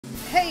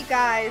Hey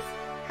guys,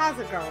 how's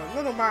it going?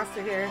 Little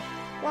Monster here.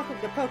 Welcome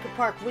to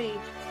Pokepark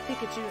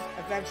Pikachus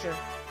Adventure.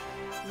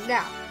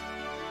 Now,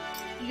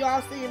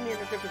 y'all seeing me in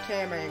a different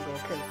camera angle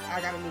because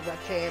I got a new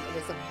webcam and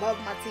it's above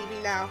my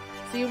TV now.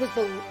 See, it was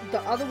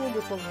the other one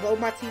was below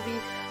my TV.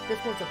 This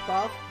one's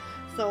above.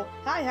 So,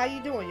 hi, how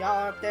you doing?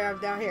 Y'all up there, I'm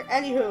down here.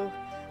 Anywho,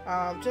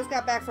 just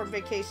got back from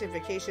vacation.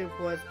 Vacation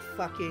was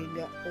fucking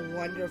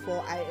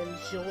wonderful. I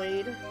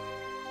enjoyed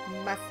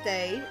my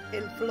stay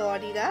in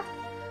Florida.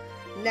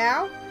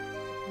 Now,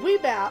 we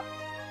about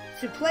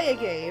to play a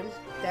game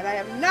that I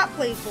have not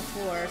played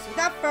before. So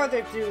without further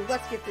ado,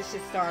 let's get this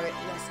shit started.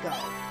 Let's go.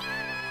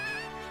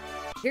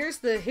 Here is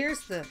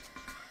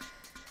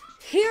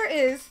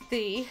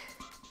the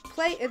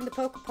play in the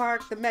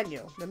Pokepark, the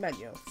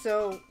menu.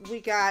 So we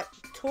got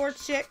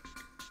Torchic,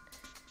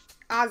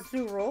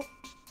 Azurill,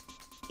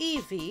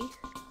 Eevee,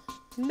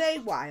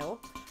 Maywile,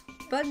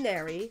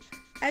 Bunary,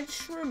 and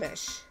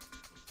Shroomish.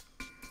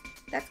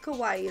 That's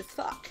kawaii as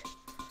fuck.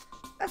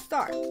 Let's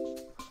start.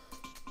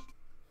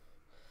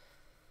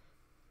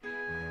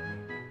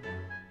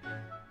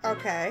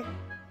 Okay.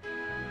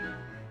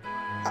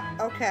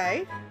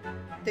 Okay.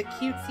 The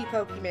cutesy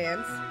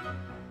Pokemans.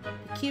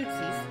 The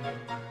cutesies.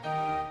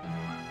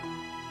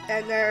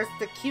 And there's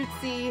the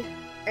cutesy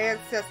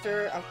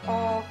ancestor of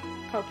all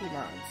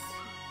Pokemons.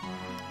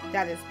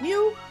 That is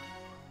Mew.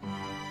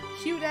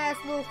 Cute ass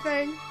little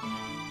thing.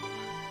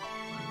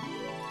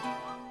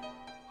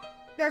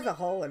 There's a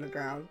hole in the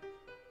ground.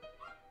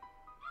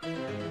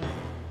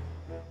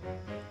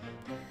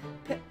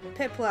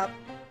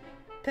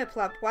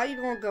 Piplup, why you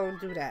gonna go and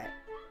do that?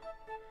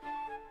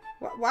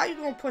 Why you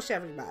gonna push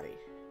everybody?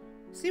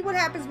 See what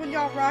happens when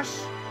y'all rush?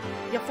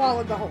 You fall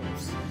in the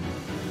holes.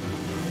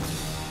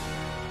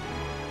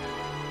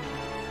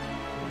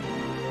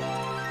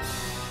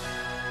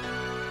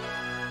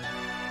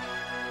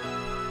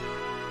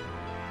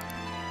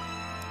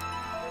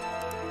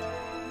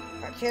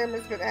 My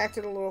camera's been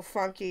acting a little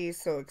funky,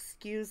 so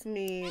excuse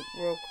me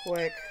real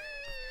quick.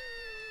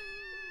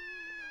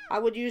 I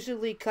would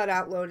usually cut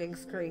out loading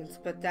screens,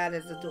 but that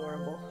is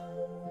adorable.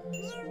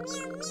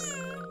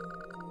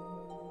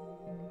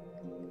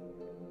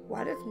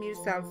 Why does Mew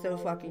sound so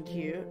fucking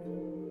cute?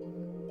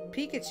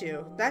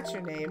 Pikachu, that's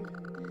your name.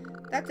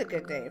 That's a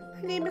good name.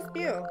 My name is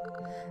Mew.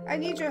 I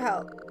need your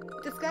help.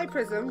 The Sky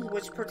Prism,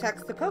 which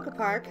protects the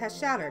Pokepark, has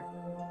shattered.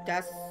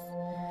 That's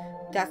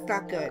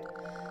not good.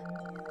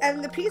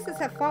 And the pieces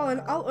have fallen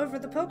all over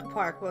the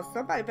Pokepark. Well,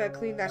 somebody better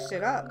clean that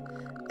shit up.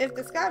 If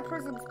the Sky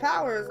Prism's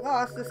power is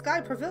lost, the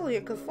Sky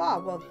Pavilion could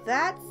fall. Well,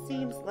 that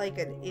seems like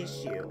an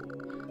issue.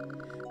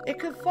 It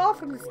could fall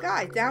from the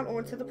sky down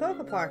onto the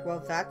Pokepark. Well,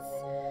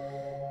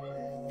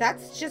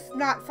 that's just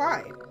not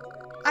fine.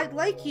 I'd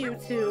like you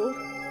to...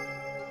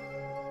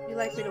 You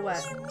like me to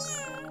what?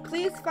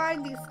 Please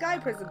find these Sky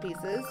Prism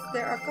pieces.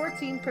 There are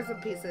 14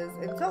 Prism pieces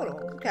in total.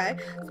 Okay.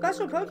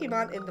 Special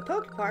Pokemon in the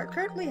Pokepark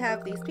currently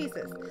have these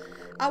pieces.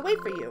 I'll wait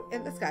for you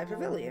in the Sky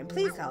Pavilion.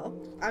 Please help.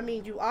 I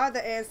mean, you are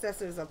the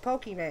ancestors of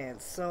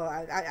Pokemon, so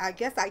I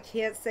guess I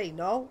can't say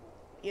no.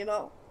 You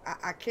know?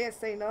 I can't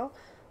say no.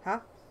 Huh?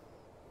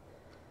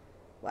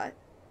 What?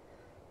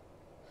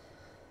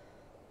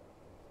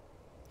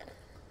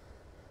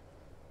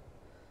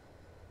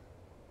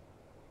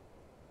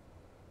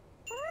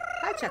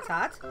 Hi,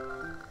 Chatot.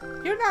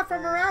 You're not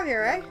from around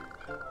here, eh?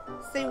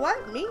 Say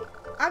what? Me?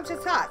 I'm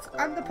Chatot.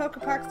 I'm the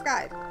Pokepark's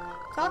guide.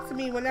 Talk to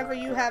me whenever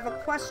you have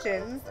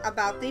questions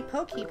about the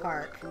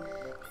Pokepark.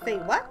 Say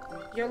what?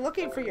 You're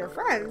looking for your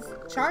friends?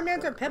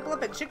 Charmander,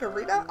 Piplup, and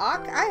Chikorita?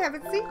 I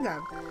haven't seen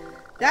them.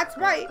 That's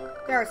right.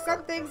 There are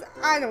some things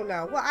I don't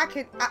know. Well,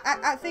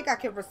 I think I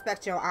can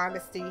respect your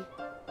honesty.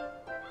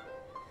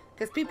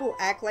 Because people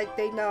act like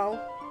they know.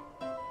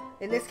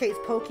 In this case,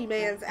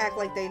 Pokemans act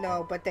like they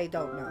know, but they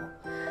don't know.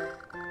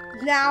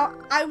 Now,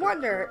 I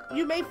wonder,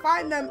 you may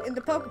find them in the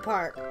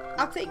Pokepark.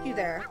 I'll take you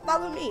there.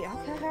 Follow me.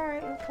 Okay,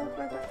 alright.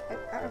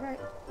 Alright.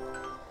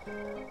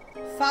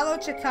 Follow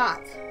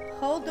Chatot.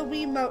 Hold the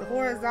Wiimote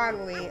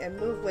horizontally and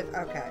move with...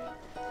 Okay.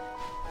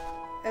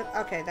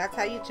 Okay, that's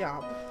how you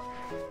jump.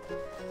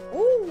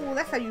 Ooh,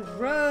 that's how you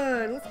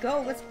run. Let's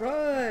go, let's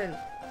run.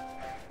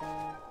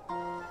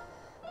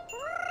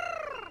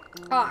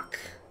 Hawk.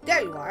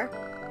 There you are.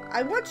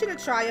 I want you to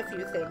try a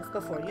few things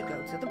before you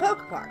go to the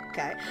Pokepark,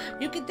 okay?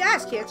 You can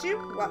dash, can't you?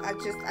 Well, I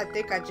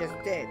think I just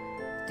did.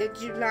 Did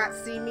you not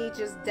see me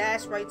just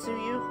dash right to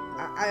you?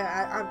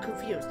 I'm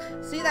confused.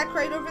 See that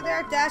crate over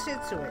there? Dash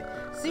into it.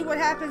 See what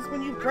happens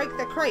when you break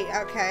the crate.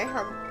 Okay,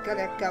 I'm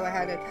gonna go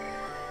ahead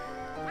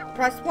and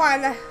press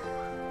 1.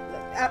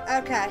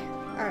 Okay.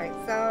 Alright,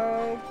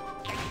 so...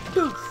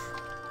 Poof!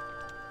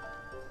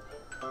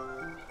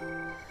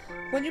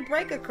 When you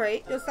break a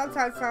crate, you'll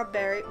sometimes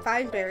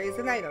find berries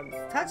and items.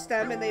 Touch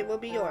them and they will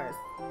be yours.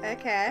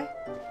 Okay.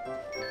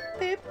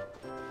 Beep.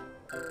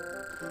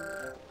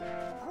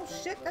 Oh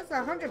shit, that's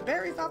 100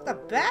 berries off the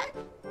bat?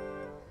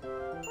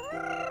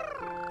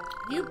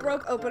 You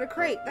broke open a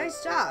crate.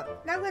 Nice job.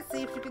 Now let's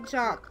see if you can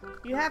jump.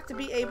 You have to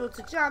be able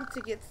to jump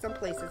to get some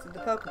places in the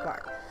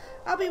Pokepark.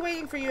 I'll be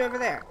waiting for you over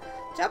there.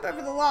 Jump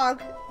over the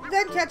log,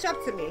 then catch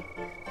up to me.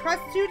 Press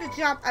 2 to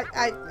jump.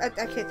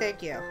 Okay,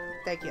 thank you.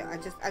 Thank you. I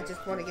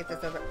just want to get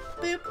this over.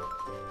 Boop.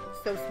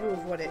 So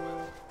smooth with it.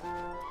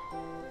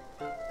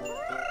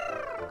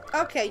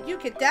 Okay, you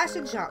can dash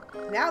and jump.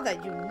 Now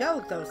that you know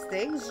those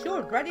things,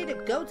 you're ready to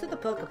go to the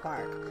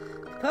Pokepark.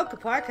 The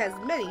Pokepark has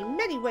many,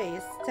 many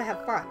ways to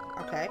have fun,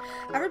 okay?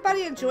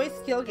 Everybody enjoys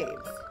skill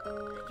games.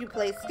 You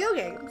play skill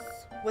games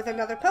with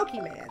another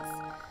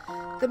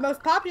Pokemans. The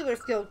most popular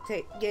skill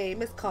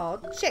game is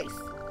called Chase.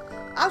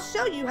 I'll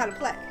show you how to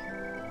play.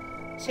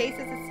 Chase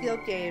is a skill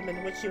game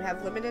in which you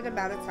have limited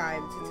amount of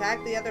time to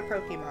tag the other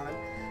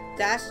Pokemon,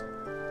 dash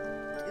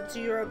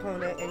into your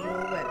opponent, and you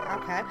will win.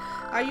 Okay.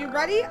 Are you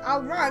ready?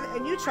 I'll run,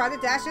 and you try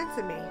to dash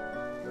into me.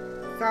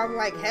 So I'm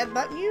like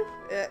headbutting you?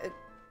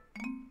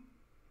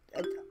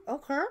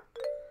 Okay.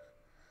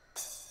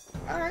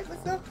 Alright,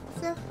 let's go.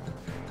 Let's go.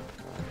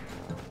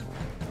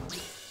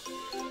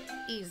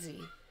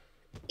 Easy.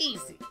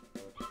 Easy.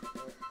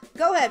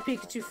 Go ahead,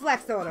 Pikachu.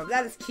 Flex on him.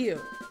 That is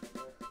cute.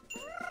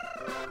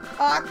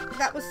 Oh,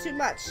 that was too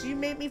much. You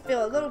made me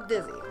feel a little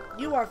dizzy.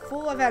 You are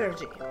full of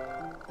energy.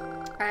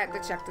 I had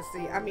to check to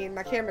see. I mean,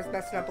 my camera's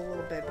messing up a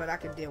little bit, but I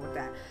can deal with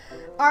that.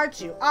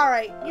 Aren't you?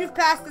 Alright, you've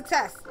passed the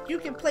test. You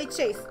can play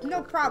Chase.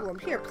 No problem.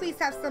 Here, please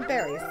have some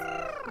berries.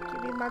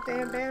 Give me my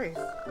damn berries,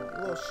 you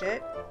little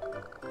shit.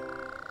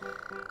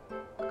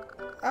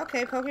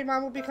 Okay,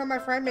 Pokemon will become my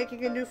friend.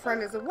 Making a new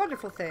friend is a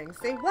wonderful thing.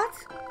 Say what?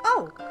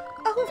 Oh,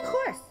 of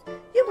course.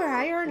 You and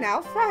I are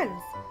now friends.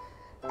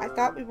 I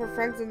thought we were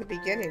friends in the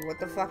beginning. What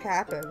the fuck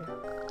happened?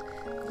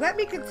 Let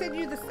me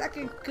continue. The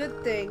second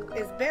good thing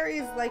is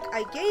berries like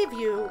I gave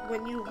you.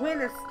 When you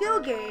win a skill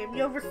game,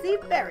 you'll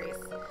receive berries.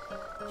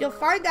 You'll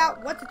find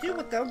out what to do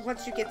with them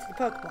once you get to the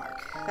Pokepark.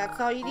 That's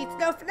all you need to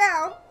know for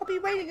now. I'll be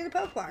waiting in the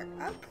Pokepark.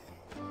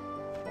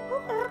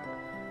 Okay.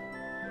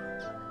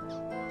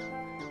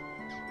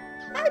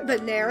 Hi,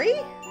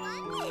 Banary.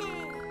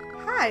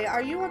 Hi,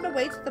 are you on the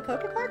way to the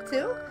Pokepark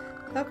too?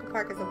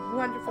 Pokepark is a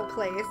wonderful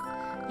place.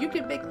 You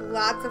can make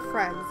lots of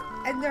friends,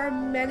 and there are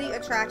many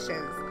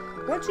attractions.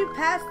 Once you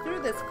pass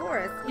through this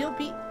forest, you'll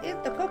be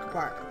in the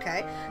Pokepark,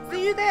 okay?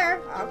 See you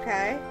there.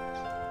 Okay.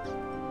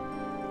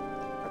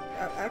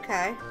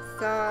 Okay.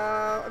 So,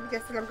 I'm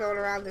guessing I'm going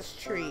around this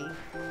tree.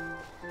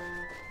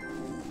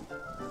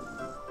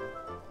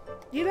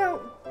 You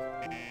know,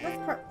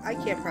 I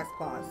can't press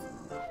pause.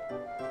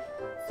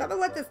 So I'm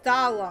gonna let this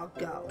dialogue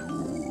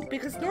go.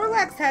 Because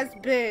Snorlax has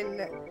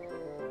been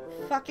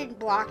fucking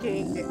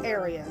blocking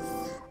areas.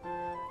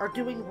 Or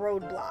doing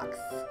roadblocks.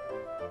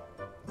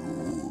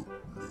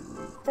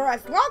 For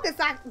as long as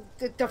I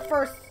did the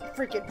first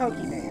freaking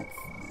Pokemans.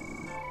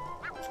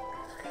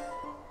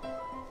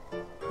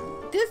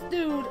 This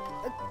dude...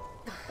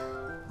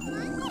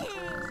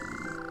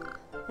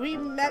 we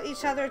met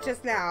each other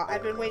just now.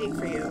 I've been waiting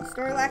for you.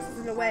 Snorlax is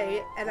in the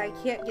way, and I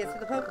can't get to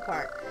the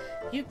Pokepark.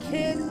 You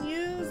can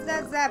use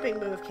that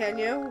zapping move, can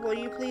you? Will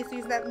you please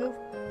use that move?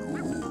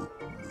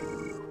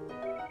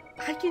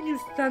 I can use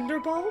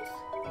Thunderbolt?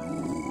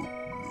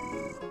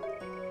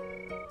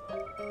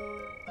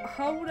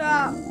 Hold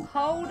up,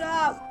 hold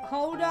up,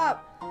 hold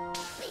up.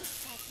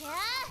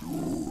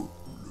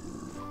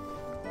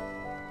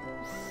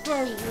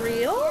 For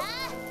real?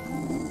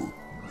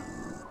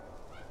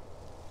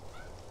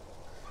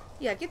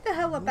 Yeah, get the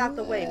hell up out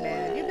the way,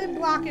 man. You've been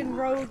blocking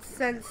roads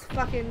since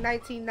fucking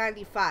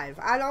 1995.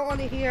 I don't want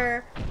to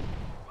hear...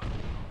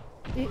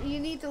 You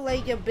need to lay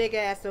your big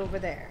ass over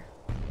there.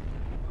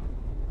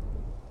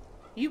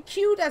 You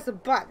cute as a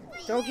button.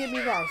 Don't get me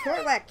wrong.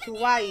 Snorlax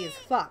kawaii as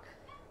fuck.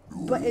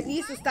 But it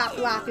needs to stop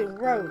blocking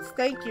roads.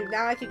 Thank you.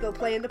 Now I can go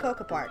play in the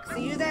Pokepark.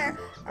 See you there.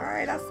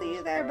 Alright, I'll see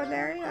you there,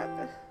 Banary.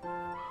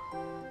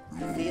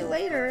 See you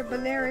later,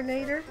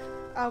 Banarinator.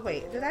 Oh,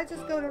 wait. Did I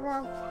just go the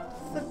wrong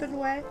flipping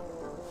way?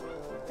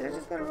 Did I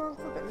just go the wrong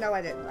flipping? No,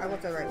 I didn't. I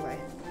went the right way.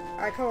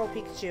 Alright, come on,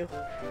 Pikachu.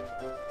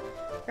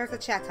 There's the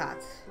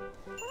Chatot.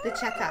 The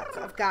Chatot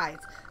of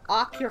guides.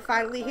 Awk, you're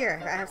finally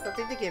here. I have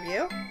something to give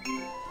you.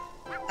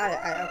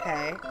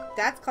 Okay.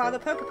 That's called a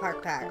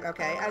Pokepark pack,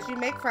 okay? As you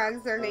make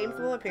friends, their names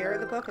will appear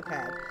in the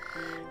Pokepad.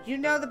 You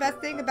know the best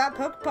thing about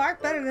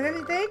Pokepark better than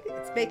anything?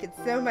 It's making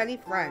so many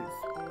friends.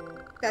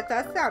 That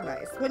does sound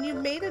nice. When you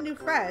made a new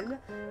friend,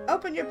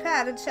 open your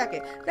pad and check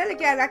it. Then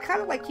again, I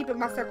kind of like keeping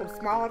my circle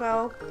small,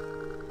 though.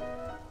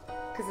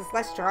 Because it's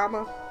less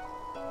drama.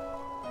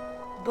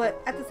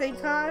 But at the same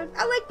time,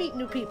 I like meeting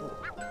new people.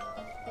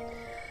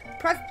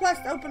 Press plus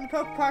to open the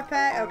Pokepark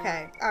pad.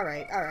 Okay.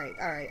 Alright.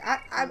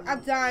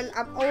 I'm done.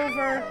 I'm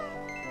over.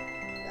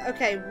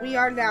 Okay, we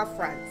are now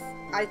friends.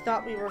 I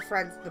thought we were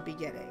friends at the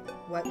beginning.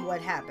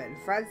 What happened?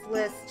 Friends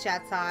list,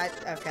 chat side.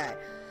 Okay.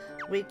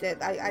 We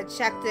did. I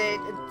checked it.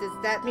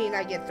 Does that mean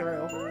I get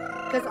through?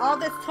 Because all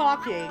this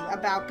talking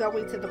about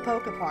going to the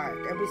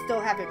Pokepark, and we still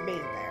haven't made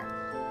it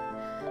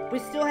there. We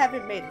still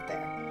haven't made it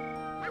there.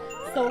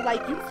 So,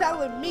 like, you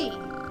telling me...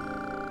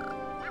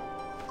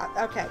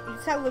 Okay, you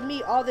telling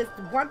me all these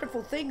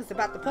wonderful things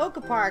about the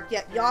Pokepark,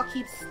 yet y'all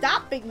keep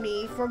stopping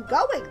me from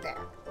going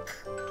there.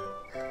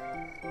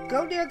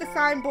 Go near the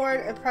signboard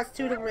and press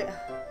 2 to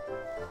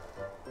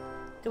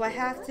Do I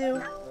have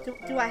to?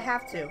 Do I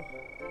have to?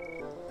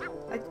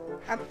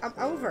 I'm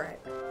over it.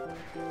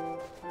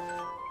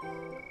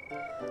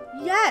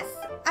 Yes!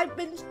 I've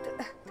been...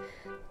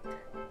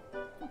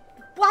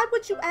 Why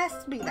would you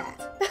ask me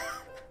that?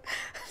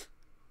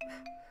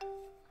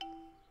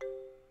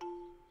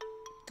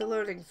 The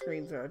loading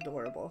screens are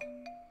adorable.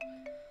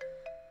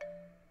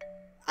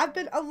 I've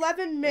been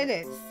 11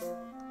 minutes.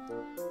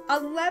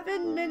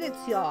 11 minutes,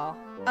 y'all,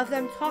 of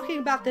them talking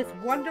about this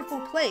wonderful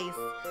place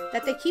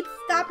that they keep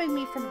stopping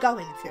me from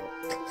going to.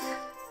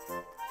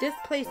 This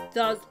place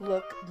does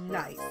look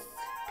nice.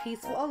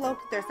 Peaceful. Oh, look,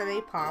 there's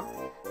an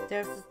Apom.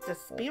 There's the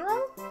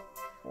Spearow,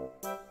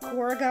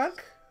 Korrigunk,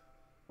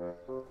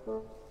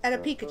 and a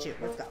Pikachu.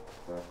 Let's go.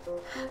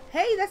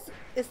 Hey,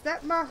 is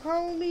that my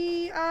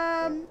homie,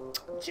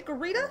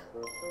 Chikorita?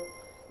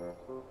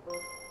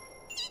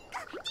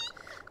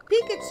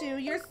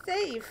 Pikachu, you're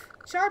safe.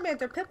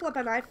 Charmander, Piplup,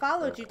 and I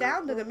followed you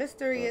down to the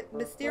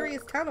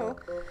mysterious tunnel.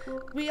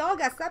 We all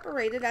got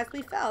separated as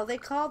we fell. They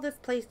call this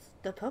place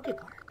the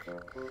Pokepark.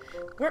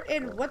 We're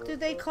in, what do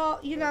they call,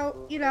 you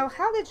know,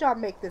 how did y'all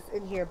make this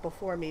in here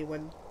before me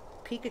when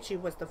Pikachu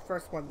was the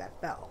first one that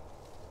fell?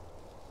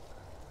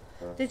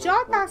 Did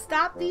y'all not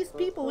stop these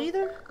people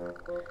either?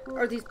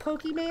 Or these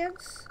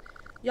Pokemans?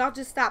 Y'all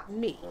just stopped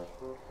me.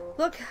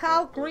 Look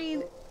how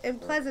green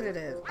and pleasant it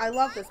is. I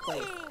love this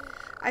place.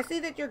 I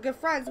see that you're good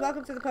friends.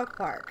 Welcome to the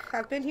Pokepark.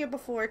 I've been here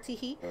before,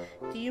 teehee.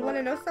 Do you want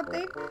to know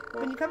something?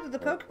 When you come to the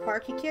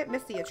Pokepark, you can't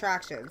miss the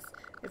attractions.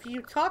 If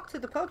you talk to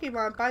the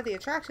Pokemon by the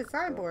attraction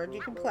signboard,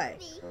 you can play.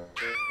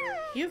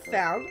 You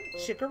found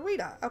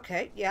Chikorita.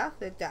 Okay, yeah,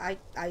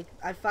 I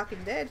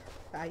fucking did.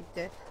 I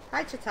did.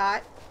 Hi,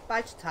 Chatot.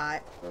 Bye, Chatot.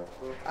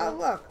 Oh,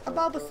 look, a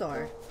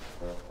Bulbasaur.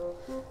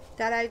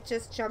 That I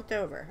just jumped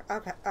over.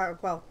 Okay,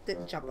 well,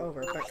 didn't jump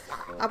over, but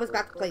I was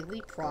about to play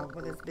Leapfrog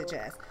with his bitch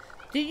ass.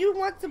 Do you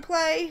want to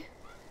play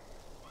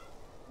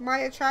my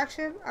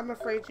attraction? I'm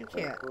afraid you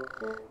can't.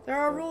 There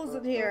are rules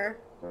in here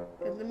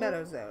in the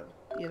Meadow Zone,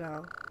 you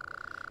know.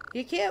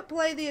 You can't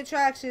play the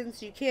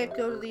attractions, you can't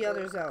go to the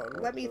other zone.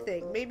 Let me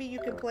think. Maybe you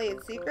can play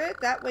in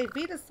secret? That way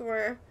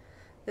Venusaur,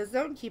 the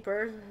zone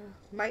keeper,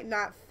 might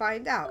not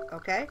find out,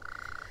 okay?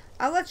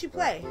 I'll let you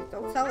play.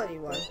 Don't tell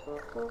anyone.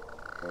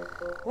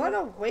 What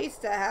a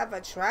waste to have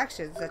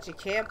attractions that you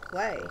can't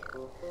play.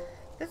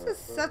 This is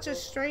such a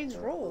strange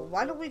rule.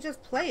 Why don't we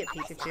just play it,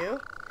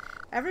 Pikachu?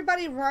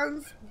 Everybody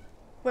runs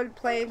when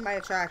playing my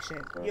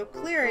attraction. You'll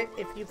clear it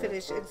if you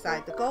finish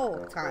inside the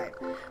goal time.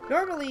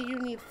 Normally, you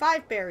need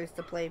 5 berries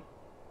to play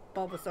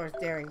Bulbasaur's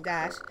Daring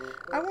Dash.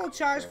 I won't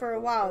charge for a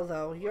while,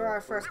 though. You're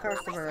our first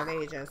customer in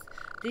ages.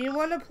 Do you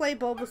want to play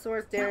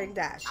Bulbasaur's Daring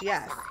Dash?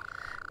 Yes.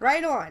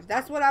 Right on.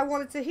 That's what I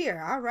wanted to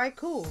hear. Alright,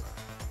 cool.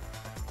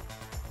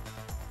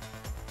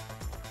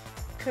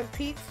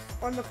 Compete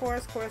on the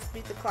forest course,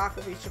 beat the clock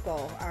and reach your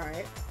goal.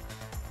 Alright.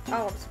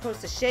 Oh, I'm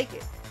supposed to shake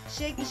it.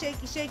 Shaky,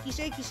 shaky, shaky,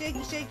 shaky,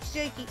 shaky, shaky,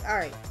 shaky.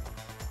 Alright.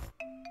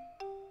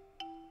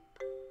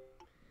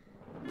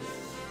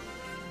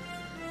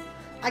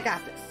 I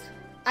got this.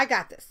 I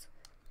got this.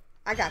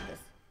 I got this.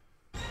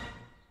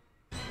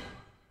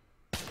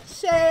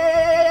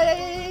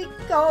 Shake!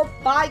 Oh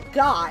my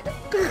god.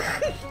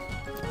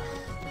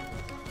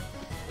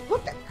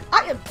 What the?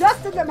 I am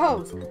dusting them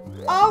hoes.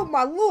 Oh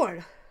my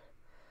lord.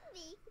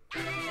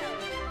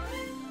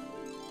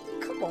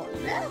 Come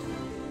on, man.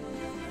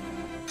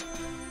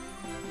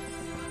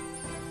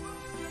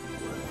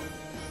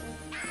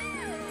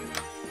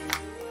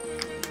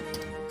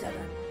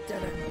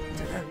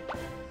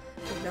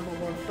 The number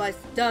one bites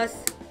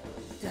dust.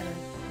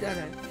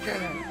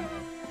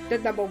 The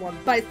number one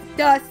bites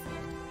dust.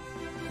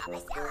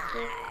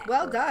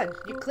 Well done.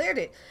 You cleared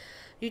it.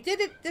 You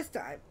did it this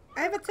time.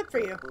 I have a tip for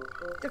you.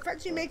 The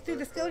friends you make through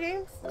the skill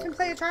games can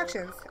play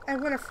attractions,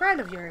 and when a friend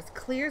of yours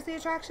clears the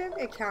attraction,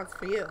 it counts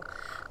for you.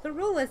 The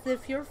rule is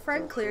if your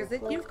friend clears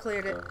it, you've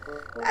cleared it.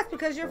 That's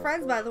because you're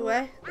friends, by the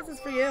way. This is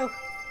for you.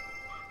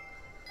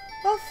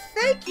 Well,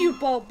 thank you,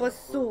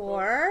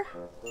 Bulbasaur.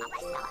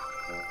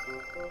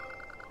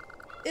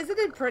 Isn't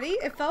it pretty?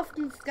 It fell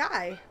from the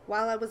sky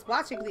while I was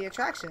watching the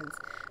attractions.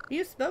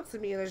 You spoke to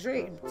me in a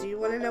dream. Do you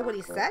want to know what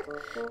he said?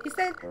 He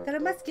said that I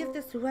must give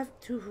this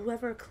to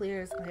whoever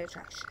clears my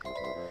attraction.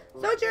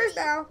 So it's yours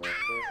now.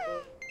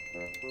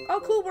 Oh,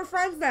 cool. We're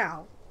friends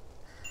now.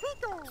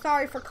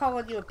 Sorry for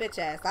calling you a bitch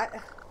ass.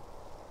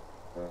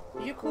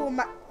 You cool.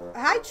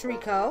 Hi,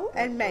 Treecko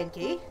and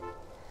Mankey.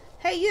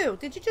 Hey, you.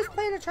 Did you just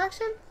play an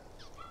attraction?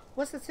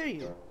 What's it to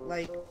you?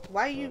 Like,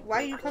 why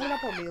are you coming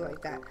up on me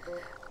like that?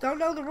 Don't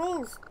know the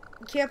rules.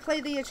 You can't play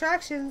the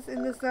attractions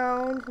in the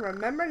zone.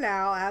 Remember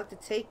now, I have to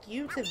take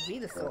you to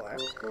Venusaur.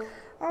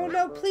 Oh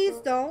no, please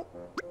don't.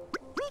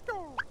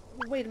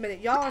 Wait a minute,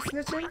 y'all are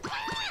snitching?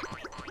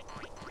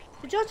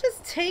 Did y'all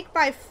just take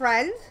my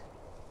friend?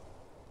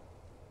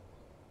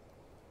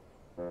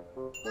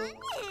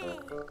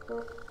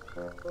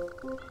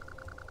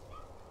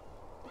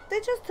 They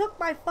just took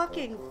my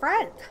fucking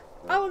friend.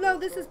 Oh no,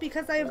 this is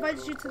because I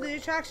invited you to the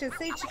attraction.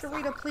 Save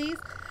Chikorita, please.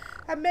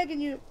 I'm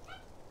begging you.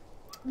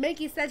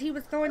 Mankey said he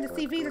was going to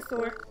see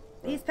Venusaur.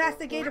 He's past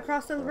the gate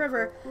across the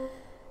river.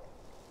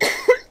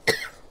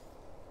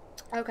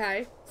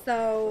 Okay,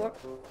 so...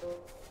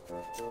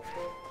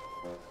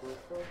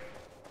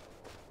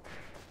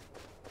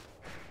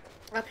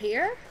 Up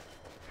here?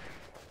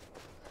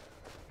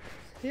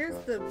 Here's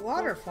the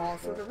waterfall,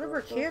 so the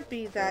river can't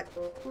be that...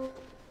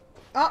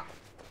 Oh!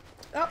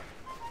 Oh!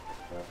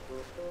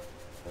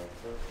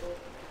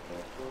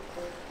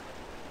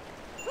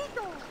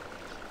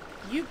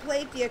 You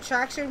played the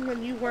attraction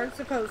when you weren't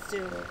supposed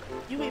to.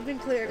 You even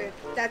cleared it.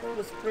 That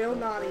was real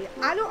naughty.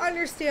 I don't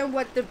understand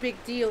what the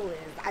big deal is.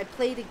 I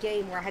played a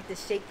game where I had to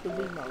shake the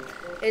Wiimote.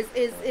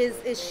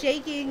 Is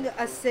shaking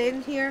a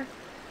sin here?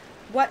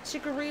 What,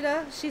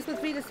 Chikorita? She's with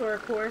Venusaur,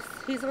 of course.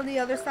 He's on the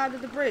other side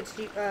of the bridge.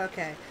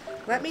 Okay.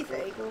 Let me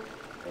think.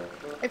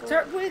 If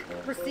Turtwig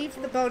receives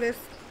the bonus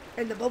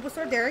in the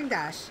Bulbasaur Daring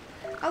Dash,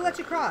 I'll let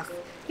you cross.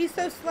 He's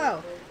so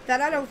slow that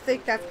I don't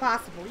think that's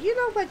possible. You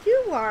know what?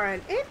 You are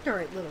an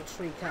ignorant little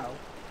treecko.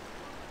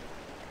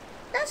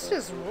 That's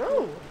just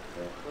rude.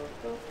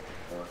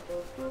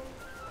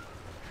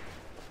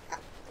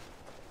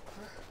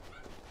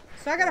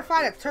 So I gotta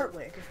find a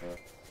Turtwig.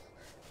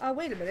 Oh,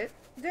 wait a minute.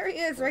 There he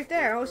is, right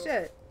there. Oh,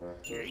 shit.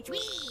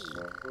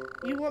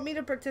 You want me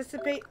to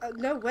participate?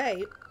 No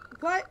way.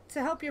 What?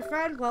 To help your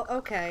friend? Well,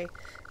 okay.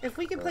 If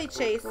we can play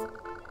chase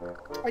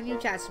and you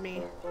catch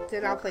me,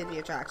 then I'll play the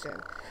attraction.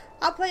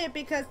 I'll play it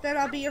because then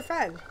I'll be your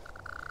friend.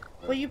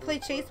 Will you play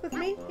chase with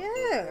me?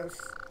 Yes.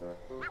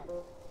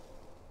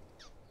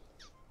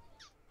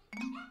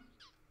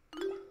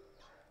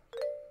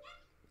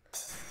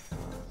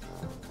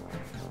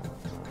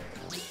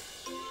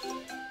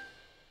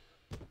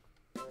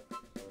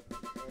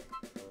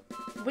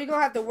 We're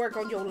gonna have to work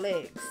on your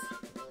legs,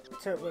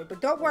 Turtwig.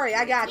 But don't worry,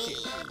 I got you.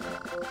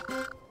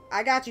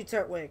 I got you,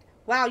 Turtwig.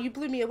 Wow, you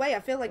blew me away. I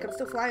feel like I'm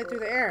still flying through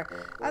the air.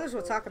 Others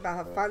will talk about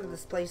how fun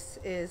this place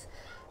is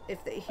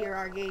if they hear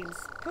our games.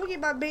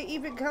 Pokemon may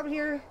even come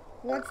here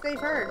once they've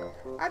heard.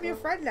 I'm your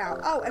friend now.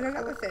 Oh, and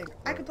another thing.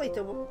 I can play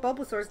the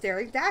Bulbasaur's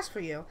Daring Dash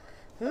for you.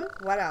 Huh?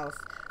 What else?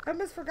 I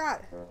almost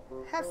forgot.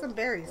 Have some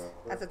berries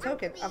as a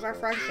token of our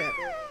friendship.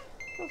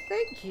 Well,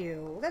 thank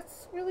you.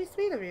 That's really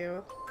sweet of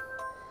you.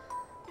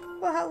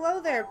 Well,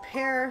 hello there,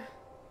 Parachute.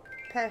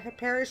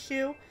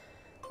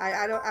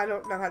 I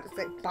don't know how to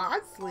say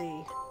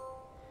Bondsley.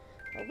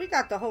 Well, we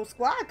got the whole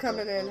squad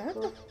coming in.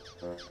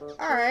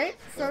 Alright,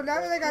 so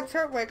now that I got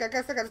Turtwig, I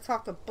guess I gotta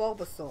talk to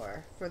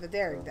Bulbasaur for the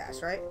Daring Dash,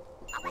 right?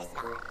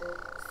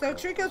 So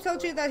Treecko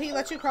told you that he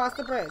let you cross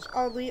the bridge,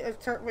 only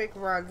if Turtwig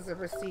runs and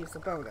receives a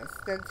bonus.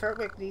 Then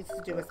Turtwig needs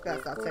to do his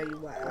best, I'll tell you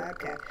what.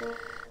 Okay.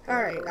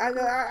 Alright,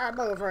 I'm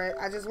over it.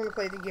 I just want to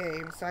play the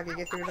game so I can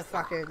get through the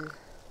fucking...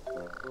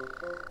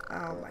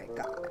 Oh my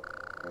god.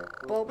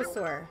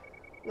 Bulbasaur.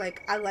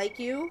 Like, I like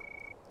you,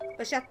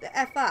 but shut the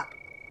F up.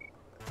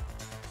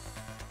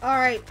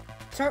 Alright,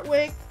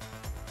 Turtwig,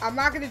 I'm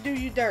not gonna do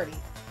you dirty.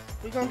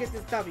 We're gonna get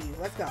this W.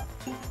 Let's go.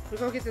 We're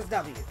gonna get this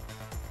W.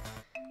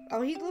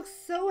 Oh, he looks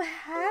so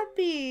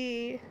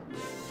happy.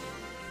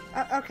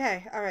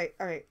 Okay, alright,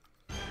 alright.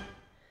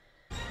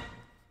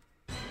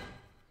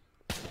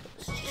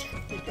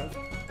 Here he goes.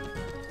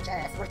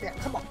 Jazz, right there.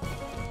 Come on.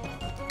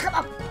 Come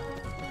on.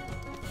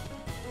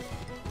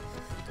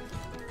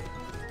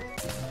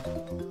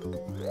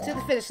 To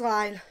the finish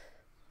line.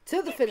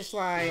 To the finish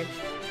line.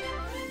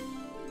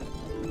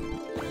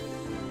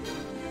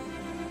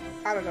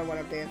 I don't know what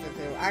I'm dancing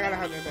to. I got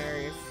 100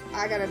 berries.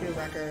 I got a new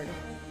record.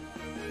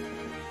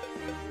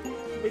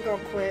 We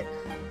gonna quit.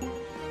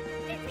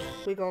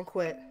 We gonna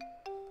quit.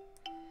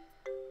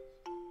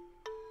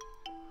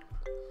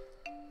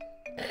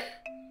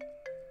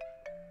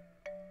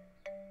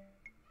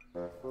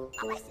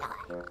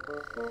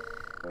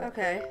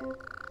 Okay.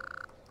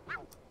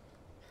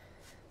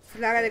 So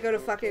now I gotta go to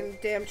fucking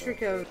damn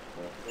Treecko.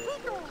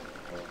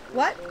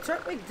 What?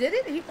 Turtwig did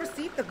it? He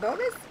received the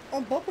bonus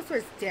on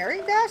Bulbasaur's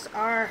Daring Dash?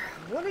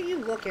 What are you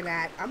looking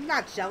at? I'm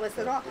not jealous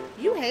at all.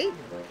 You hating.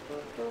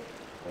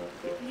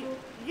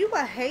 You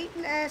a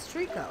hating ass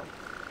Treecko.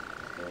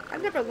 I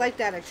never liked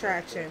that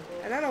attraction,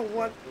 and I don't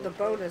want the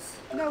bonus.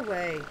 No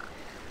way.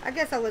 I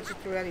guess I'll let you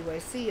through anyway.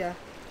 See ya.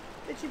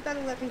 Bitch, you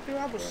better let me through.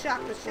 I will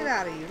shock the shit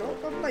out of you.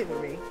 Don't play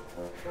with me.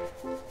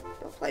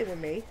 Don't play with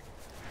me.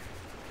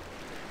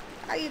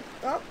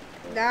 Oh,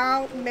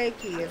 now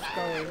Mankey is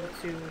going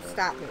to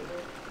stop me.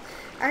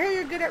 I hear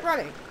you're good at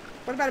running.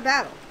 What about a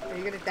battle? Are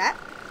you good at that?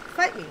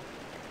 Fight me.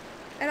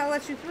 And I'll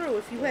let you through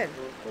if you win.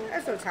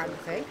 There's no time to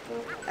think.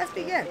 Let's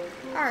begin.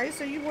 Alright,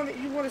 so you want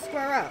to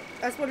square up.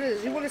 That's what it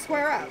is. You want to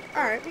square up.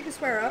 Alright, we can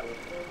square up.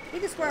 We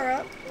can square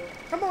up.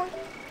 Come on.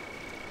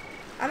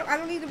 I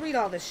don't need to read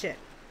all this shit.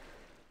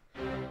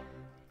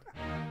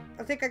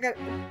 I think I'm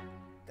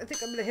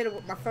gonna hit him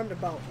with my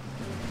thunderbolt.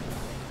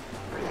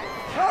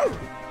 Oh!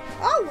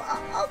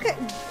 Oh, okay.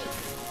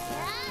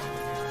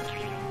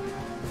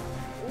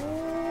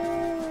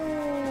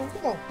 Ooh,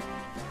 come on.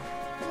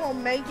 Come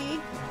on,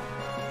 Mankey.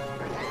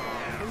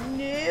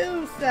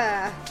 No,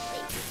 sir.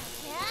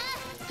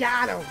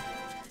 Got him.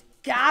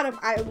 got him.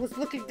 I was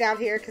looking down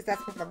here because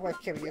that's what my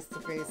webcam used to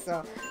be.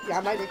 So, yeah,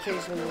 I might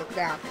occasionally look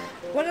down.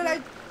 What did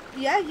I...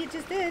 Yeah, you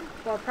just did.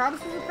 Well,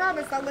 promise is a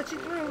promise. I'll let you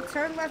through.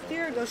 Turn left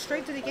here and go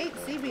straight to the gate and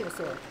see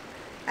Venusaur.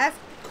 Ask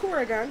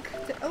Korrigunk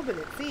to open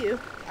it. See you.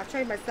 I've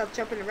trained myself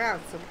jumping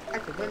around so I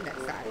can win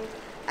next time.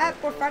 I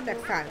have more fun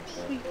next time.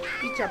 We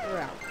jump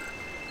around.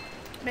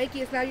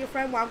 Makey is now your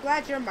friend. Well, I'm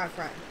glad you're my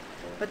friend.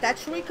 But that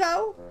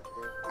treecko,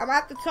 I'm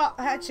at the talk.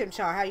 Hi,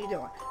 Chimchar. How you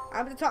doing?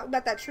 I'm going to talk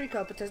about that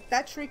treecko because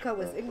that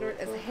treecko is ignorant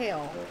as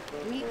hell.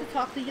 You need to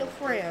talk to your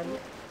friend.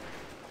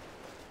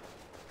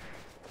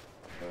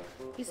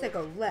 He said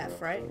go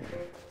left, right?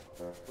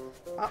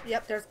 Oh,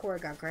 yep, there's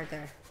Korrigunk right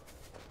there.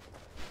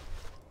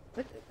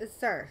 What,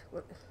 sir?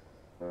 What?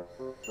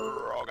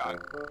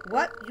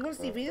 What? You want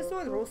to see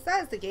Venusaur? The rule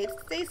says the gate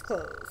stays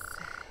closed.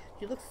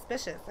 You look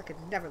suspicious. I could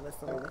never let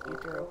someone look you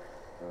through.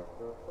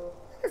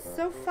 That's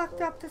so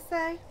fucked up to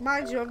say.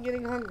 Mind you, I'm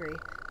getting hungry.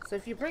 So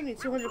if you bring me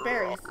 200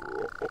 berries...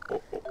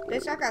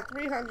 Bitch, I got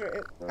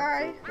 300.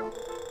 Alright.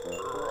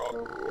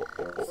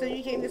 So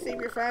you came to save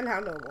your friend? How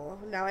noble.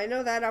 Now I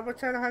know that I'll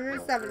return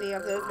 170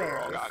 of those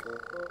berries.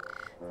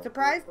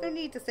 Surprised? No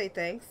need to say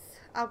thanks.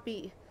 I'll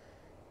be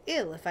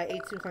ill if I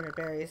ate 200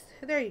 berries.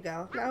 There you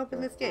go. Now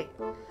open this gate.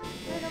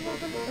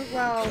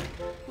 Well,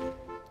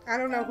 I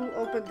don't know who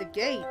opened the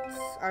gates.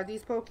 Are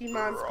these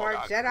Pokemon smart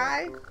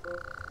Jedi?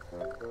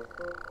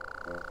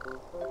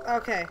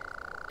 Okay.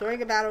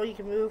 During a battle, you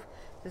can move to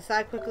the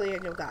side quickly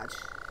and you'll dodge.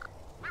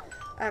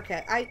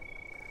 Okay,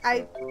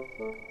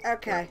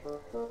 okay.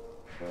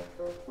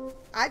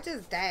 I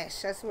just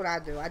dash. That's what I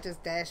do. I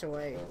just dash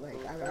away. Like,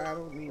 I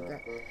don't need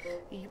that.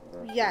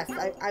 Yes,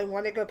 I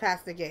want to go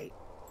past the gate.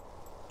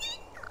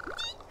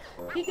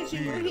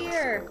 Pikachu, you're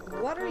here.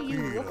 What are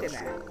you looking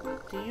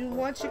at? Do you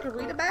want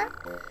Chikorita back?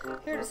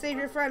 Here to save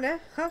your friend, eh?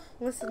 Huh?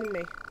 Listen to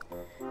me.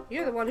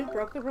 You're the one who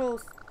broke the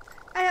rules.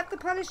 I have to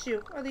punish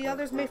you, or the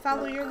others may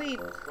follow your lead.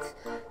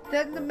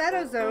 Then the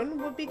Meadow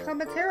Zone will become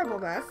a terrible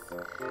mess.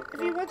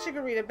 If you want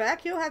Chikorita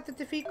back, you'll have to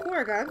defeat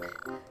Korrigunk.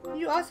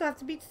 You also have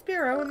to beat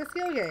Spearow in the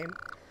skill game.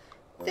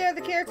 They're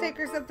the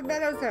caretakers of the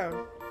Meadow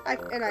Zone,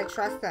 and I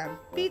trust them.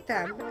 Beat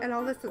them, and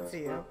I'll listen to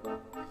you.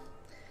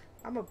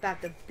 I'm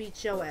about to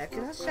beat your ass.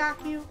 Can I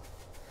shock you?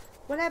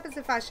 What happens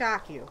if I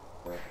shock you?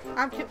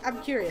 I'm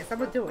curious. I'm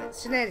gonna do it.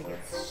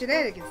 Shenanigans.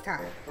 Shenanigans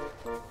time.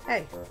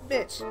 Hey,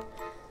 bitch.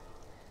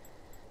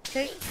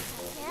 Hey.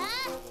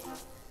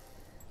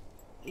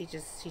 He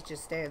just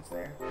stands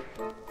there.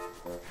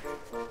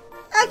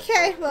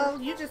 Okay,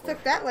 well, you just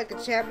took that like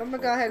a champ. I'm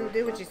gonna go ahead and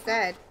do what you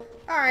said.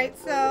 Alright,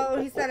 so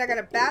he said I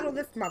gotta battle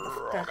this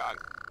motherfucker.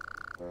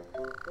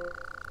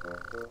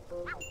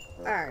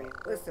 Alright,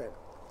 listen.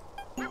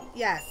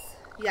 Yes.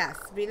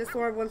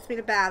 Venusaur wants me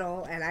to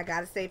battle, and I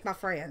gotta save my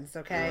friends,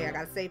 okay? I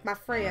gotta save my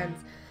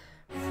friends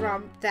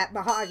from that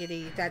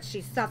mahogany that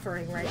she's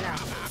suffering right now.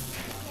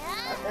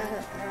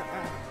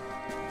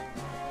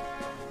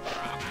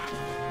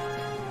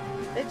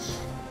 Bitch.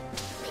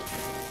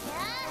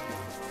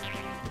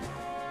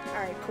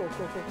 Alright, cool.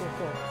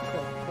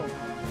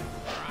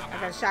 I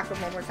gotta shock him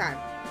one more time.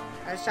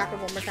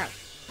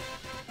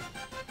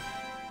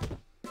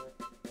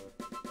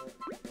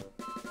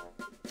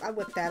 I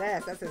whipped that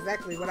ass. That's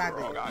exactly what I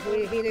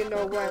did. He didn't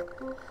know what.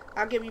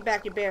 I'll give you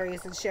back your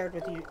berries and shared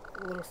with you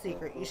a little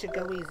secret. You should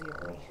go easy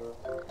on me.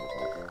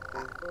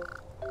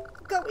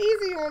 Go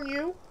easy on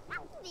you?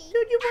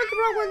 Dude, you were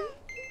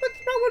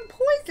throwing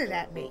poison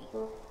at me.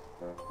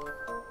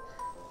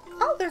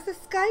 Oh, there's a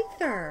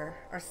Scyther.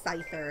 Or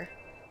Scyther.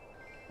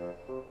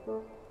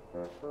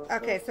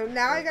 Okay, so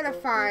now I gotta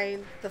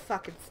find the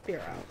fucking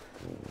Spearow.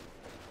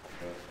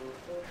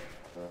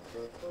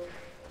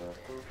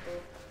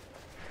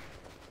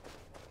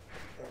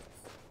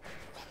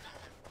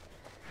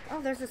 Oh,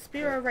 there's a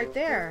Spearow right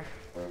there.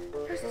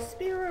 There's a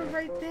Spearow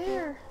right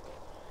there.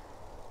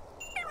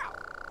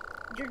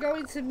 You're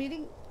going to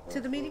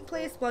the meeting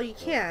place? Well, you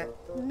can't.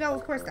 No,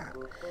 of course not.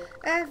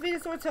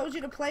 Venusaur told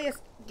you to play a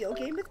skill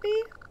game with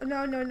me?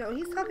 No.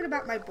 He's talking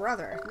about my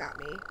brother, not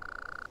me.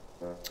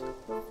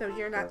 So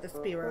you're not the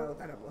Spearow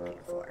that I'm looking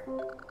for.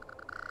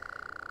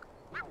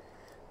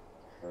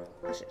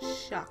 I should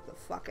shock the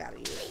fuck out of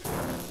you.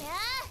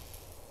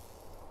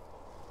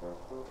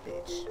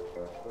 Bitch.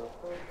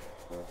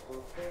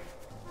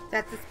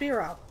 That's the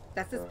Spearow.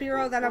 That's the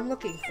Spearow that I'm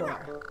looking for.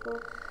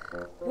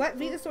 What?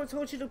 Venusaur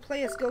told you to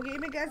play a skill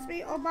game against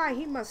me? Oh my,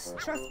 he must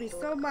trust me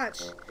so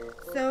much.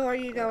 So are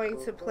you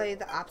going to play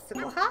the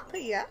obstacle hop?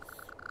 Yes.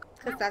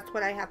 Because that's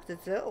what I have to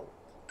do.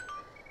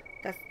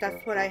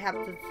 That's what I have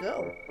to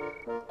do.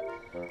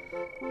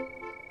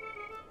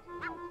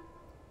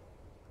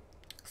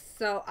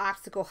 So,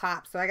 obstacle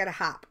hop. So I gotta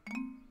hop.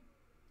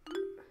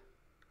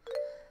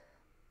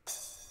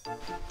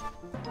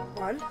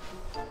 1,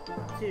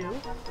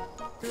 2,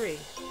 3.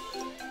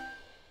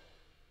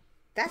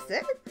 That's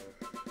it?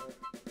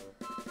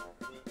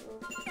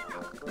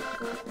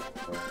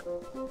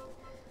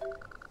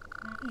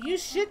 You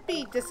should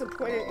be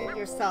disappointed in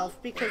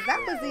yourself because that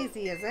was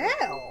easy as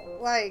hell.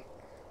 Like,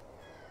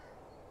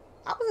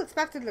 I was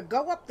expecting to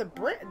go up the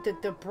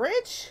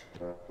bridge.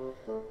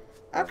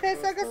 Okay,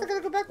 so I guess I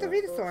gotta go back to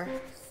Venusaur.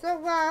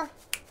 So,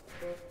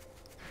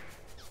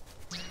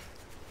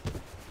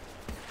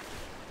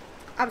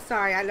 I'm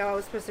sorry, I know I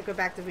was supposed to go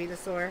back to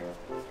Venusaur.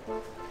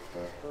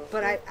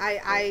 But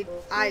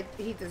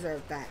he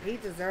deserved that. He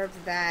deserves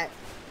that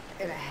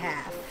and a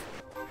half.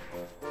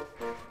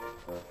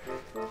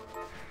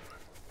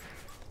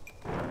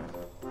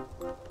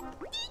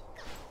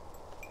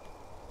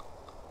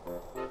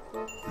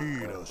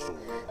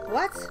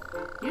 What?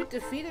 You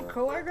defeated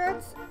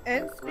Coragons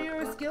and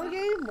Spear skill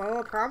game? Well,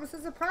 a promise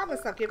is a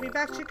promise. I'll give you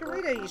back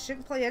Chikorita. You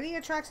shouldn't play any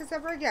attractions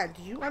ever again.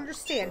 Do you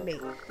understand me?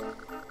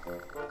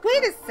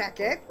 Wait a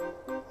second.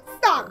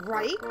 It's not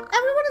right.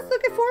 Everyone is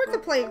looking forward to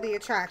playing the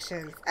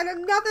attractions. And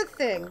another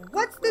thing,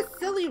 what's this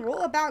silly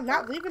rule about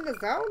not leaving the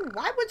zone?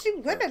 Why would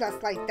you limit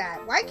us like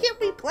that? Why can't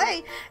we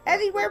play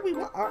anywhere we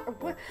want?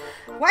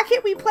 Why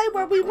can't we play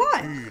where we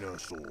want?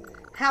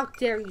 How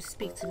dare you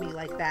speak to me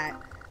like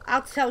that?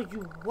 I'll tell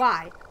you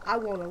why I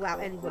won't allow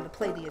anyone to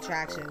play the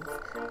attractions.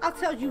 I'll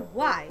tell you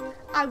why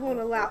I won't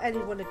allow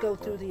anyone to go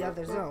through the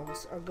other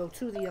zones or go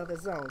to the other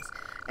zones.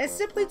 It's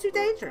simply too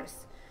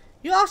dangerous.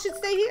 You all should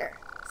stay here.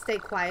 Stay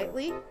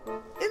quietly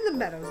in the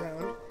Meadow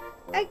Zone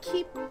and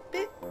keep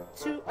it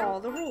to all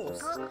the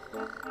rules.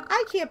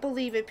 I can't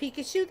believe it,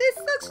 Pikachu. This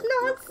is such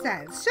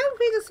nonsense. Show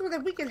Venusaur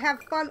that we can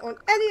have fun on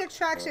any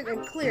attraction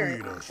and clear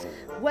it.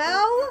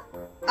 Well,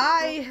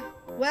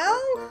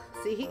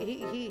 see,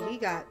 he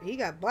got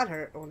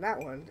butthurt on that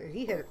one.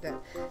 He hit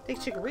that. I think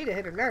Chikorita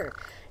hit a nerve.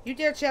 You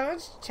dare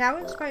challenge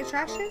my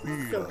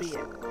attraction? So be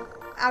it.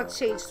 I'll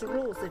change the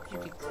rules if you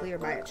can clear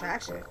my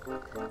attraction.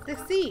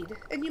 Succeed,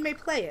 and you may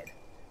play it.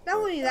 Not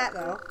only that,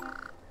 though,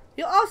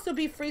 you'll also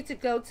be free to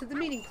go to the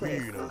meeting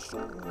place.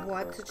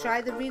 Want to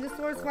try the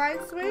Venusaur's Vine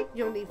Swing?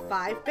 You'll need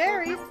 5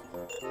 berries.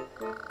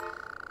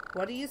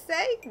 What do you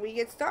say? We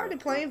get started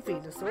playing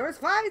Venusaur's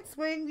Vine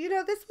Swing. You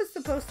know, this was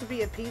supposed to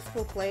be a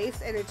peaceful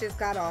place, and it just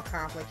got all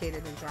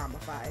complicated and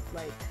dramified.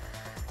 Like,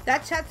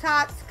 that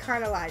Chatot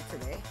kind of lied to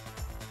me.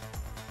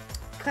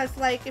 Because,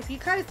 like, if you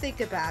kind of think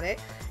about it,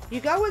 you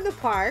go in the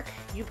park,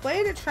 you play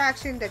an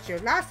attraction that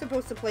you're not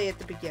supposed to play at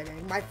the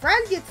beginning. My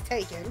friend gets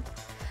taken.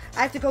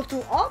 I have to go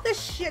through all this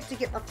shit to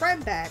get my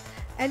friend back,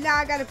 and now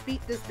I gotta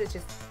beat this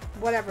bitch's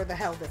whatever the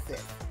hell this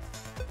is.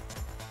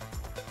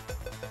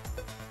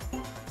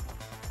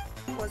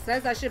 Well, it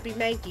says I should be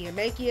Mankey, and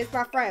Mankey is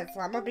my friend, so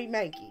I'm gonna be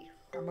Mankey.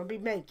 I'm gonna be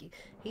Mankey.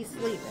 He's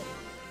sleeping.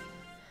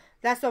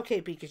 That's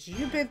okay, Pikachu.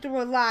 You've been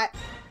through a lot.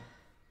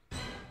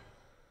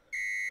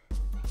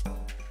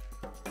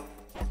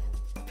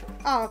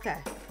 Oh, okay.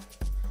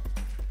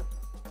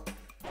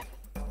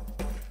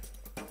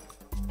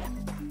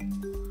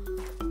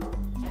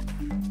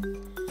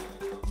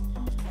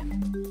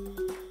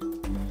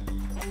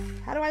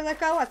 How do I let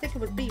go? I think it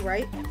was B,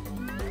 right?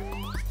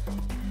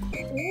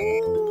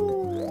 Ooh.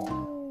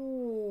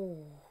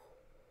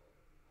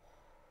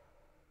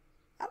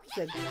 That was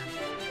good.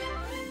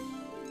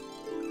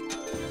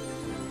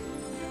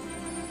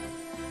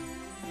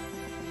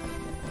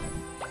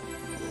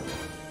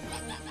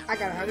 I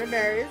got 100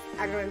 berries.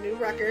 I got a new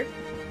record.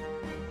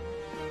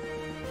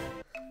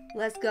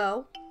 Let's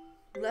go.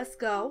 Let's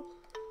go.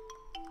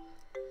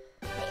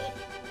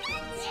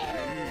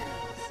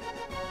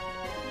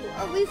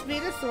 Well, at least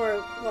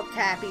Venusaur looked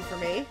happy for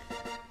me.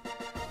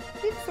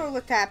 Venusaur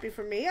looked happy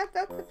for me. I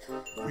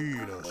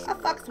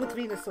fucks with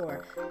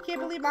Venusaur. Can't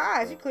believe my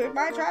eyes. You cleared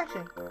my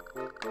attraction.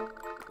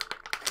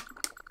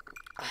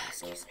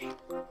 Excuse me.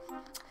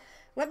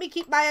 Let me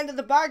keep my end of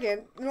the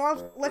bargain, and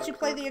I'll let you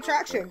play the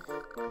attraction.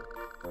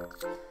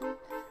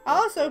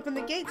 I'll also open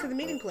the gate to the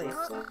meeting place.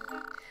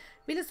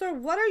 Venusaur,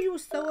 what are you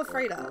so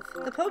afraid of?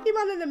 The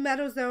Pokemon in the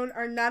Meadow Zone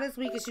are not as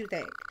weak as you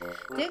think.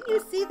 Didn't you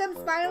see them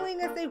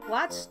smiling as they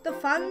watched the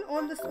fun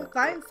on the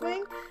Vine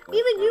Swing?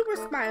 Even you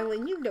were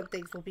smiling. You know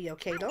things will be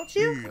okay, don't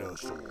you?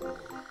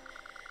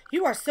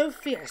 You are so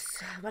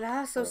fierce, but I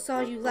also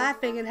saw you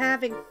laughing and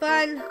having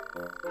fun.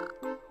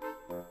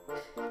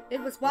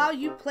 It was while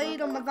you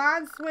played on the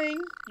Vine Swing.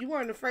 You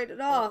weren't afraid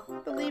at all.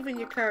 Believe in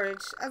your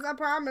courage. As I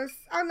promised,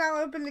 I'll now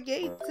open the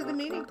gate to the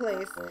meeting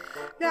place.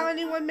 Now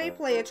anyone may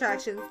play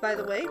attractions, by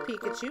the way.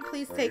 Pikachu,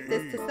 please take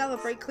this to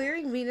celebrate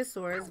clearing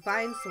Venusaur's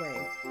Vine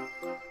Swing.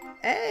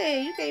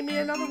 Hey, you gave me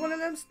another one of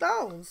them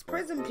stones.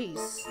 Prison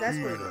piece. That's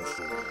pretty good.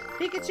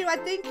 Pikachu, I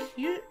think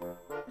you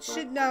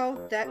should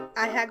know that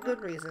I had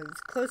good reasons.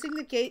 Closing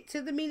the gate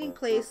to the meeting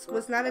place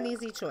was not an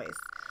easy choice.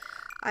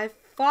 I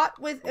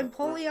fought with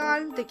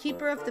Empoleon, the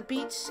keeper of the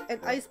beach and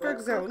iceberg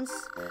zones,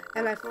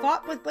 and I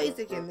fought with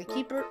Blaziken, the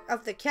keeper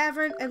of the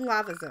cavern and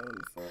lava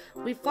zones.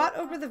 We fought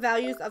over the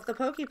values of the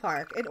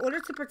Pokepark. In order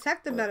to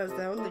protect the Meadow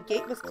Zone, the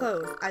gate was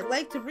closed. I'd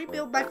like to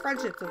rebuild my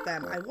friendships with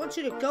them. I want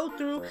you to go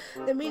through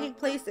the meeting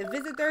place and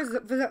visit their...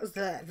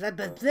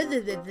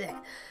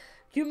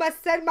 You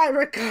must send my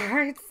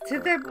regards to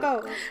them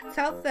both.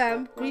 Tell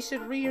them we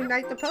should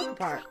reunite the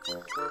Pokepark.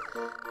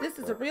 This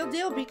is a real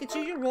deal,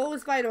 Pikachu. Your role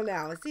is vital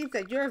now. It seems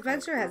that your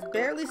adventure has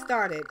barely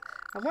started.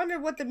 I wonder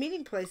what the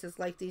meeting place is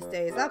like these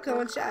days. I'll go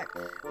and check.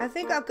 I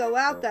think I'll go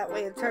out that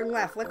way and turn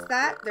left. What's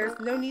that? There's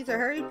no need to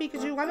hurry,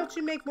 Pikachu. Why don't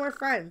you make more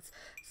friends?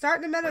 Start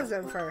in the Meadow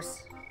Zone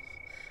first.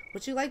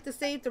 Would you like to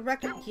save the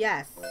record?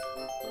 Yes.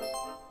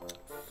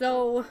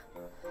 So,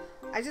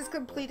 I just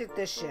completed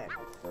this shit.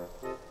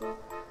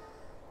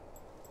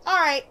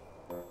 Alright.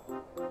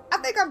 I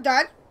think I'm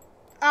done.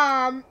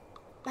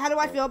 How do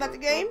I feel about the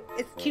game?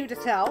 It's cute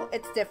as hell.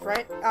 It's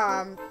different.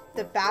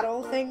 The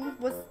battle thing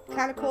was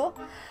kind of cool.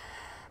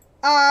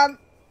 It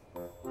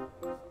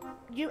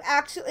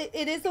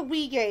is a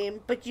Wii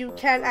game, but you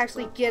can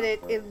actually get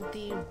it in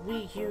the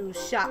Wii U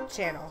shop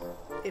channel,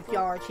 if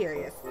y'all are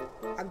curious.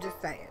 I'm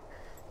just saying.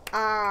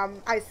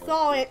 I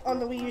saw it on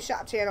the Wii U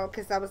shop channel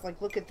because I was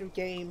like looking through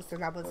games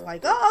and I was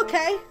like, oh,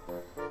 okay.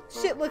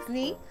 Shit looks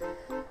neat.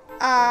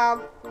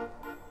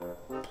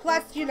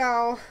 Plus, you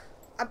know,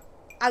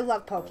 I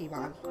love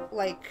Pokemon.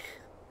 Like,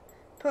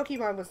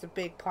 Pokemon was a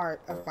big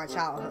part of my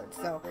childhood.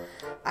 So,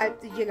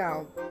 you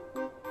know,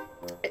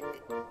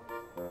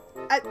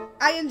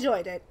 I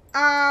enjoyed it.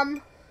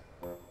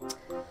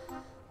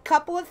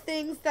 Couple of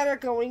things that are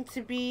going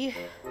to be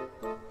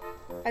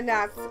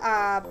announced.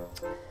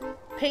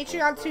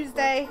 Patreon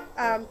Tuesday,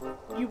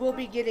 you will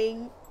be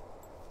getting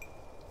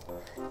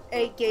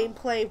a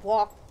gameplay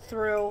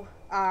walkthrough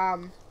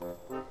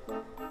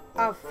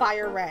of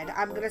Fire Red.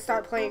 I'm going to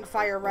start playing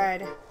Fire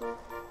Red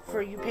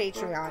for you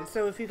Patreon.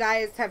 So if you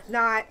guys have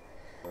not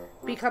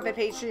become a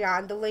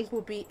Patreon, the link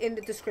will be in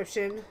the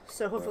description.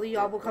 So hopefully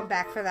y'all will come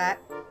back for that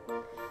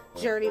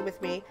journey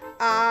with me.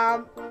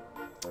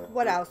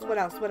 What else?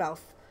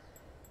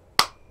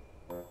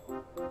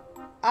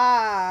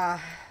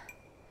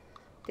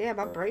 Damn,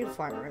 I'm brain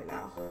farting right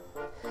now.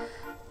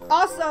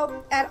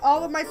 Also, at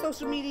all of my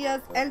social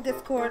medias and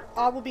Discord,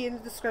 all will be in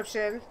the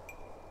description.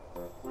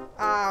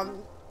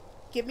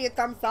 Give me a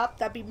thumbs up.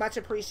 That'd be much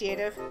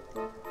appreciated.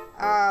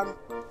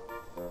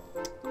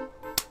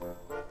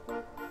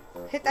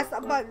 Hit that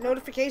sub button,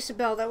 notification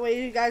bell. That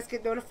way you guys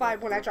get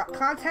notified when I drop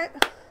content.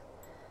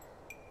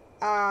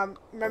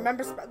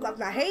 Remember, spread love,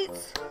 not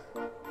hate.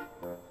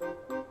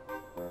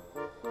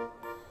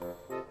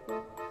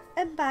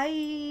 And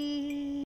bye.